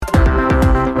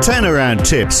Turnaround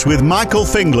Tips with Michael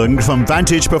Fingland from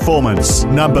Vantage Performance.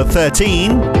 Number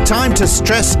 13, time to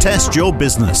stress test your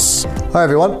business. Hi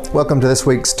everyone, welcome to this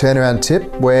week's Turnaround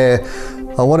Tip, where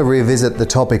I want to revisit the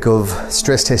topic of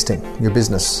stress testing your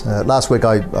business. Last week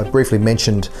I briefly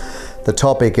mentioned the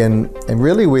topic, and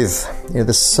really with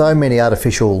there's so many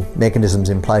artificial mechanisms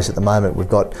in place at the moment. We've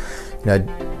got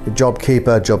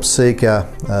JobKeeper,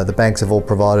 JobSeeker. The banks have all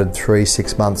provided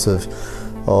 3-6 months of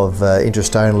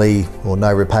interest only or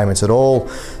no repayments at all.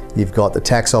 You've got the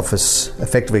tax office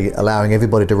effectively allowing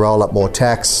everybody to roll up more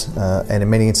tax, and in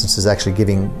many instances actually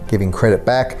giving credit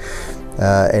back,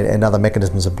 and other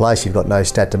mechanisms in place. You've got no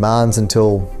stat demands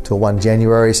until 1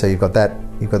 January, so you've got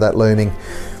that looming,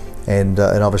 and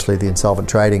obviously the insolvent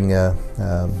trading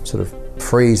sort of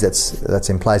freeze that's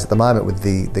in place at the moment with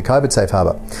the COVID safe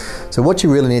harbour. So what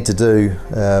you really need to do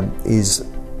is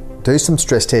do some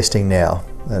stress testing now.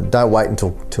 Don't wait until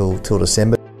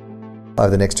December, over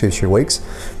the next 2-3 weeks,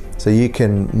 so you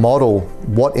can model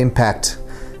what impact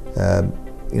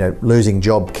losing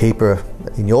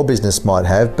JobKeeper in your business might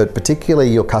have, but particularly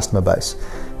your customer base.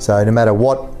 So no matter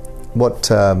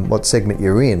what segment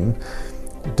you're in,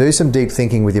 do some deep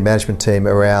thinking with your management team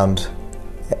around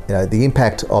the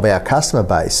impact of our customer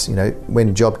base.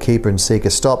 When JobKeeper and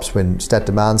Seeker stops, when stat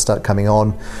demands start coming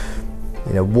on,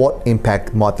 what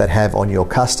impact might that have on your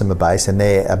customer base and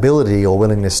their ability or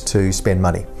willingness to spend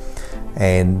money?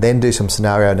 And then do some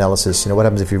scenario analysis. What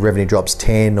happens if your revenue drops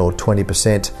 10 or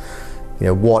 20%?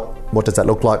 What does that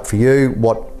look like for you?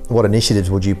 What initiatives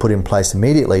would you put in place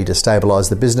immediately to stabilise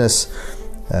the business?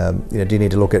 Do you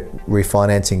need to look at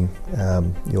refinancing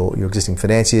your existing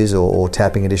financiers or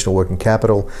tapping additional working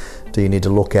capital? Do you need to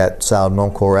look at sale of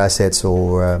non-core assets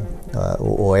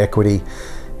or equity?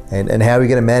 And how are you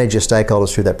going to manage your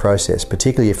stakeholders through that process,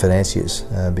 particularly your financiers,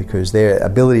 because their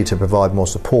ability to provide more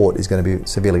support is going to be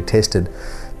severely tested,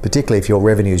 particularly if your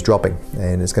revenue is dropping,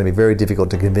 and it's going to be very difficult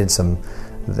to convince them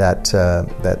that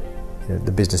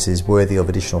the business is worthy of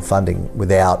additional funding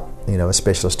without a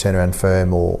specialist turnaround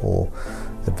firm or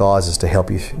advisors to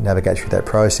help you navigate through that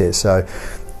process. So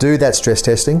do that stress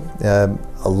testing. A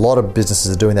lot of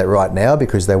businesses are doing that right now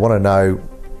because they want to know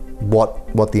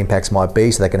what the impacts might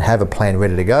be, so they can have a plan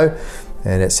ready to go,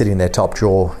 and it's sitting in their top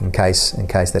drawer in case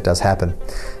that does happen.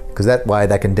 Because that way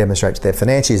they can demonstrate to their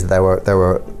financiers that they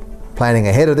were planning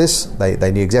ahead of this.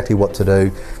 They knew exactly what to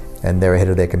do, and they're ahead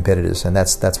of their competitors. And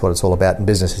that's what it's all about in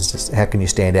business. Is just how can you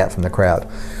stand out from the crowd,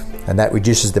 and that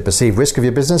reduces the perceived risk of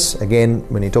your business. Again,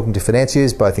 when you're talking to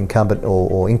financiers, both incumbent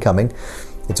or incoming,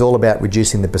 it's all about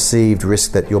reducing the perceived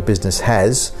risk that your business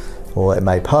has or it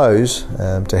may pose,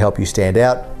 to help you stand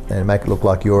out and make it look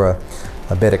like you're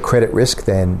a better credit risk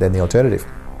than the alternative.